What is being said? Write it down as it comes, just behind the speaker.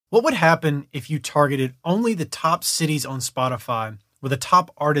What would happen if you targeted only the top cities on Spotify where the top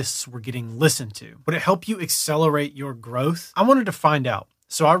artists were getting listened to? Would it help you accelerate your growth? I wanted to find out.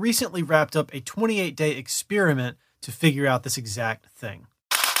 So I recently wrapped up a 28-day experiment to figure out this exact thing.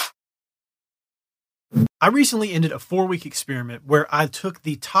 I recently ended a 4-week experiment where I took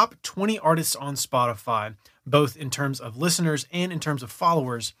the top 20 artists on Spotify, both in terms of listeners and in terms of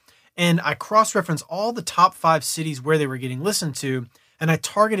followers, and I cross-referenced all the top 5 cities where they were getting listened to, and I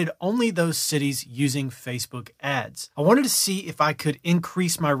targeted only those cities using Facebook ads. I wanted to see if I could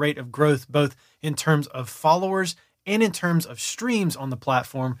increase my rate of growth, both in terms of followers and in terms of streams on the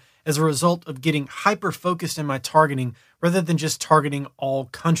platform, as a result of getting hyper-focused in my targeting rather than just targeting all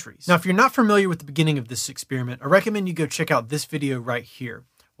countries. Now, if you're not familiar with the beginning of this experiment, I recommend you go check out this video right here.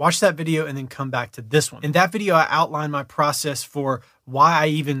 Watch that video and then come back to this one. In that video, I outline my process for why I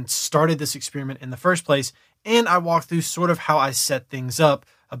even started this experiment in the first place, and I walk through sort of how I set things up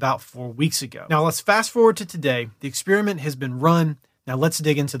about 4 weeks ago. Now let's fast forward to today. The experiment has been run. Now let's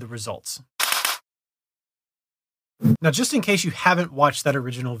dig into the results. Now, just in case you haven't watched that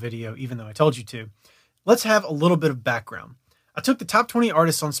original video, even though I told you to, let's have a little bit of background. I took the top 20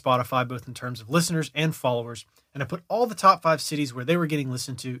 artists on Spotify, both in terms of listeners and followers, and I put all the top 5 cities where they were getting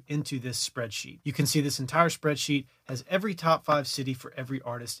listened to into this spreadsheet. You can see this entire spreadsheet has every top 5 city for every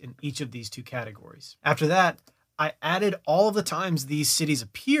artist in each of these 2 categories. After that, I added all of the times these cities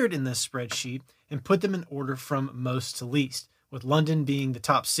appeared in this spreadsheet and put them in order from most to least, with London being the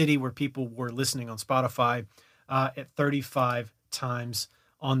top city where people were listening on Spotify at 35 times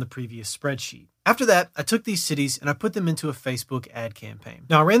on the previous spreadsheet. After that, I took these cities and I put them into a Facebook ad campaign.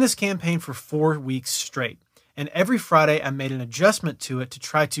 Now, I ran this campaign for 4 weeks straight, and every Friday I made an adjustment to it to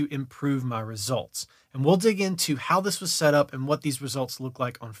try to improve my results. And we'll dig into how this was set up and what these results look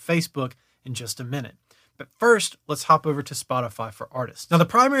like on Facebook in just a minute. But first, let's hop over to Spotify for artists. Now, the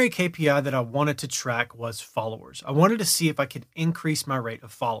primary KPI that I wanted to track was followers. I wanted to see if I could increase my rate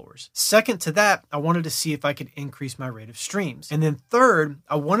of followers. Second to that, I wanted to see if I could increase my rate of streams. And then third,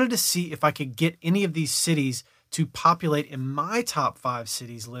 I wanted to see if I could get any of these cities to populate in my top 5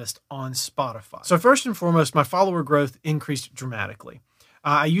 cities list on Spotify. So first and foremost, my follower growth increased dramatically.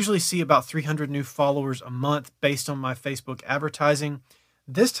 I usually see about 300 new followers a month based on my Facebook advertising.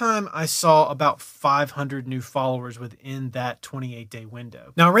 This time I saw about 500 new followers within that 28-day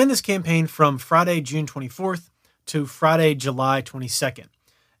window. Now, I ran this campaign from Friday, June 24th to Friday, July 22nd.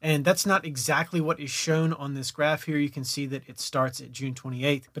 And that's not exactly what is shown on this graph here. You can see that it starts at June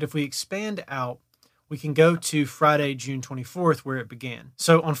 28th. But if we expand out, we can go to Friday, June 24th, where it began.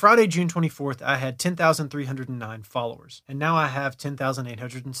 So on Friday, June 24th, I had 10,309 followers. And now I have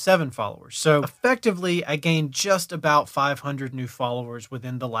 10,807 followers. So effectively, I gained just about 500 new followers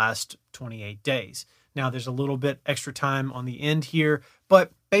within the last 28 days. Now, there's a little bit extra time on the end here,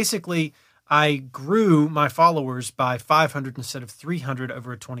 but basically, I grew my followers by 500 instead of 300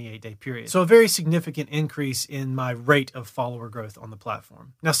 over a 28-day period. So a very significant increase in my rate of follower growth on the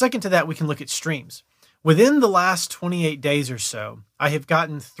platform. Now, second to that, we can look at streams. Within the last 28 days or so, I have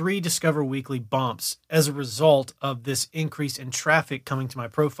gotten 3 Discover Weekly bumps as a result of this increase in traffic coming to my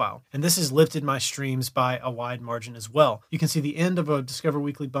profile. And this has lifted my streams by a wide margin as well. You can see the end of a Discover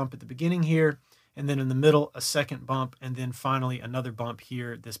Weekly bump at the beginning here, and then in the middle, a second bump, and then finally another bump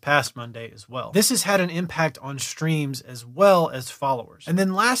here this past Monday as well. This has had an impact on streams as well as followers. And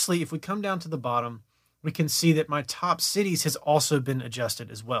then lastly, if we come down to the bottom, we can see that my top cities has also been adjusted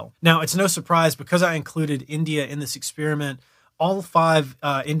as well. Now, it's no surprise because I included India in this experiment, all 5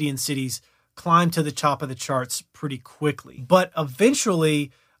 Indian cities climbed to the top of the charts pretty quickly. But eventually,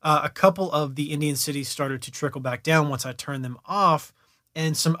 a couple of the Indian cities started to trickle back down once I turned them off,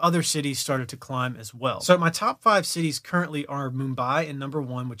 and some other cities started to climb as well. So my top 5 cities currently are Mumbai in number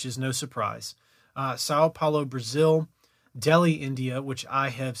 1, which is no surprise, Sao Paulo, Brazil, Delhi, India, which I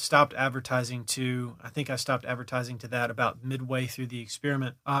have stopped advertising to. I think I stopped advertising to that about midway through the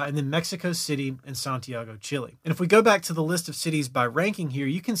experiment. And then Mexico City and Santiago, Chile. And if we go back to the list of cities by ranking here,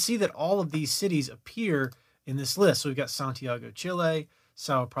 you can see that all of these cities appear in this list. So we've got Santiago, Chile,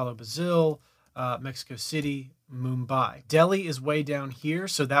 Sao Paulo, Brazil, Mexico City, Mumbai. Delhi is way down here,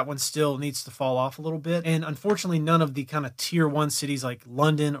 so that one still needs to fall off a little bit. And unfortunately, none of the kind of tier 1 cities like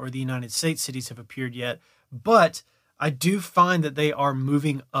London or the United States cities have appeared yet. But I do find that they are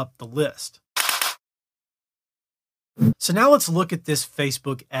moving up the list. So now let's look at this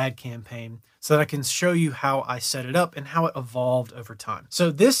Facebook ad campaign so that I can show you how I set it up and how it evolved over time. So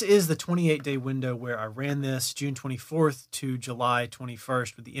this is the 28-day window where I ran this June 24th to July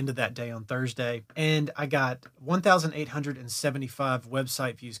 21st with the end of that day on Thursday. And I got 1,875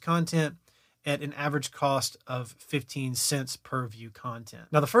 website views content at an average cost of 15 cents per view content.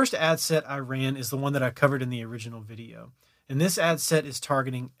 Now, the first ad set I ran is the one that I covered in the original video. And this ad set is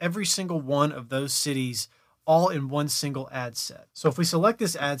targeting every single one of those cities all in one single ad set. So if we select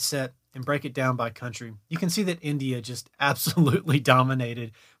this ad set and break it down by country, you can see that India just absolutely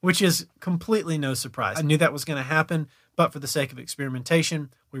dominated, which is completely no surprise. I knew that was going to happen, but for the sake of experimentation,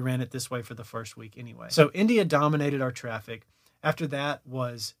 we ran it this way for the first week anyway. So India dominated our traffic. After that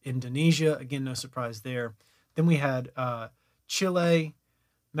was Indonesia. Again, no surprise there. Then we had Chile,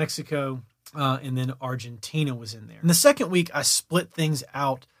 Mexico, and then Argentina was in there. In the second week, I split things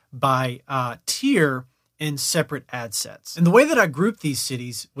out by tier in separate ad sets. And the way that I grouped these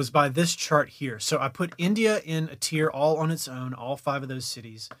cities was by this chart here. So I put India in a tier all on its own, all 5 of those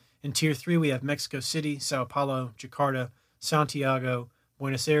cities. In tier 3, we have Mexico City, Sao Paulo, Jakarta, Santiago,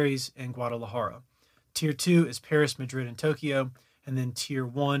 Buenos Aires, and Guadalajara. Tier 2 is Paris, Madrid, and Tokyo. And then Tier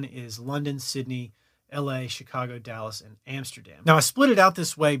 1 is London, Sydney, LA, Chicago, Dallas, and Amsterdam. Now, I split it out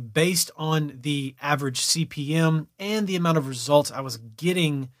this way based on the average CPM and the amount of results I was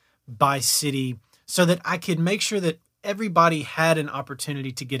getting by city so that I could make sure that everybody had an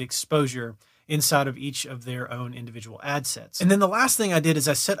opportunity to get exposure inside of each of their own individual ad sets. And then the last thing I did is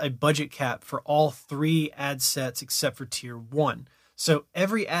I set a budget cap for all 3 ad sets except for Tier 1. So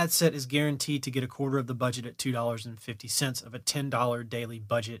every ad set is guaranteed to get a quarter of the budget at $2.50 of a $10 daily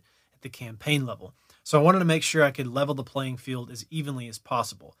budget at the campaign level. So I wanted to make sure I could level the playing field as evenly as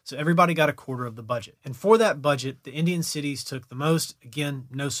possible. So everybody got a quarter of the budget. And for that budget, the Indian cities took the most. Again,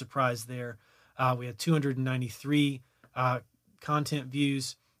 no surprise there. We had 293 content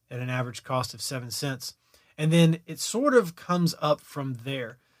views at an average cost of 7 cents. And then it sort of comes up from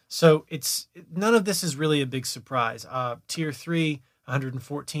there. So none of this is really a big surprise. Tier 3,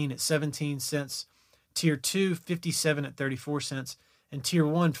 114 at 17 cents. Tier 2, 57 at 34 cents. And Tier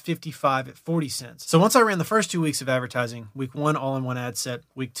 1, 55 at 40 cents. So once I ran the first 2 weeks of advertising, week 1 all-in-one ad set,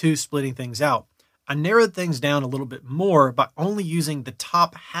 week 2 splitting things out, I narrowed things down a little bit more by only using the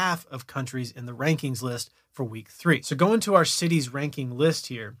top half of countries in the rankings list for week 3. So going to our cities ranking list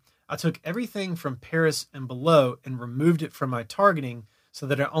here, I took everything from Paris and below and removed it from my targeting so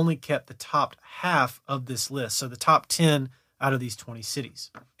that I only kept the top half of this list. So the top 10 out of these 20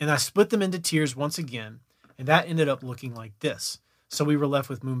 cities. And I split them into tiers once again, and that ended up looking like this. So we were left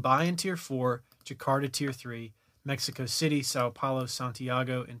with Mumbai in Tier 4, Jakarta Tier 3, Mexico City, Sao Paulo,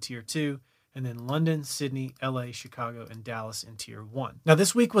 Santiago in Tier 2, and then London, Sydney, LA, Chicago, and Dallas in Tier 1. Now,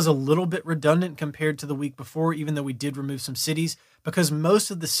 this week was a little bit redundant compared to the week before, even though we did remove some cities, because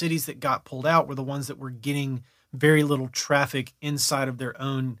most of the cities that got pulled out were the ones that were getting very little traffic inside of their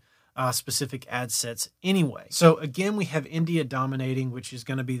own specific ad sets anyway. So again, we have India dominating, which is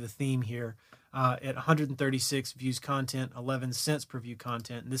going to be the theme here, at 136 views content, 11 cents per view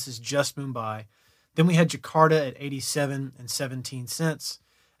content. And this is just Mumbai. Then we had Jakarta at 87 and 17 cents.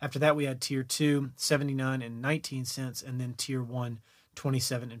 After that, we had Tier 2, 79 and 19 cents, and then Tier 1,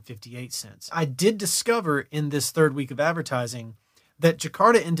 27 and 58 cents. I did discover in this third week of advertising that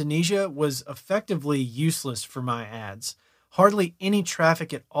Jakarta, Indonesia was effectively useless for my ads. Hardly any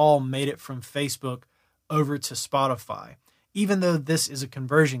traffic at all made it from Facebook over to Spotify, even though this is a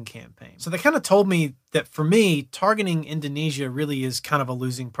conversion campaign. So they kind of told me that for me, targeting Indonesia really is kind of a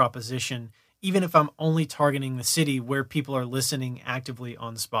losing proposition, even if I'm only targeting the city where people are listening actively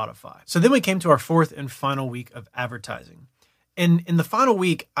on Spotify. So then we came to our fourth and final week of advertising. And in the final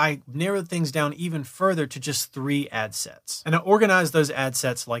week, I narrowed things down even further to just 3 ad sets. And I organized those ad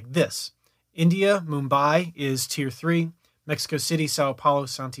sets like this. India, Mumbai is Tier 3. Mexico City, Sao Paulo,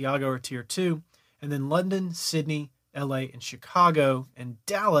 Santiago are Tier 2. And then London, Sydney, LA, and Chicago, and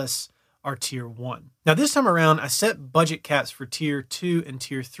Dallas are Tier 1. Now this time around, I set budget caps for Tier 2 and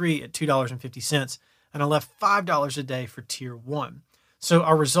Tier 3 at $2.50, and I left $5 a day for Tier 1. So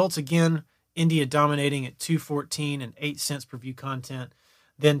our results again, India dominating at $2.14 and 8 cents per view content.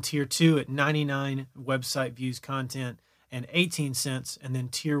 Then Tier 2 at 99 website views content and 18 cents. And then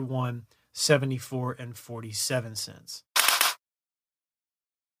Tier 1, 74 and 47 cents.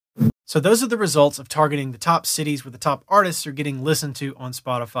 So those are the results of targeting the top cities where the top artists are getting listened to on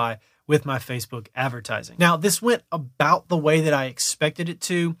Spotify with my Facebook advertising. Now, this went about the way that I expected it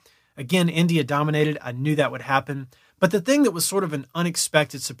to. Again, India dominated. I knew that would happen. But the thing that was sort of an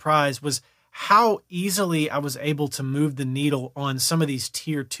unexpected surprise was how easily I was able to move the needle on some of these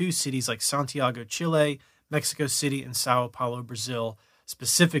Tier 2 cities like Santiago, Chile, Mexico City, and Sao Paulo, Brazil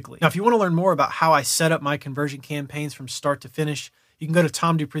specifically. Now, if you want to learn more about how I set up my conversion campaigns from start to finish, you can go to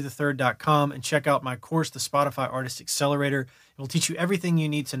TomDupreeIII.com and check out my course, The Spotify Artist Accelerator. It will teach you everything you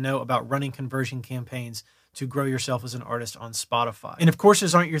need to know about running conversion campaigns to grow yourself as an artist on Spotify. And if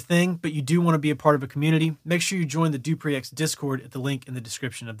courses aren't your thing, but you do want to be a part of a community, make sure you join the DupreeX Discord at the link in the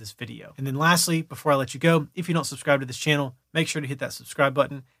description of this video. And then lastly, before I let you go, if you don't subscribe to this channel, make sure to hit that subscribe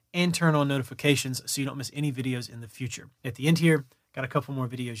button and turn on notifications so you don't miss any videos in the future. At the end here, got a couple more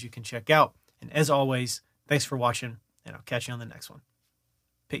videos you can check out. And as always, thanks for watching, and I'll catch you on the next one.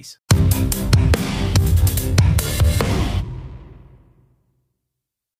 Peace.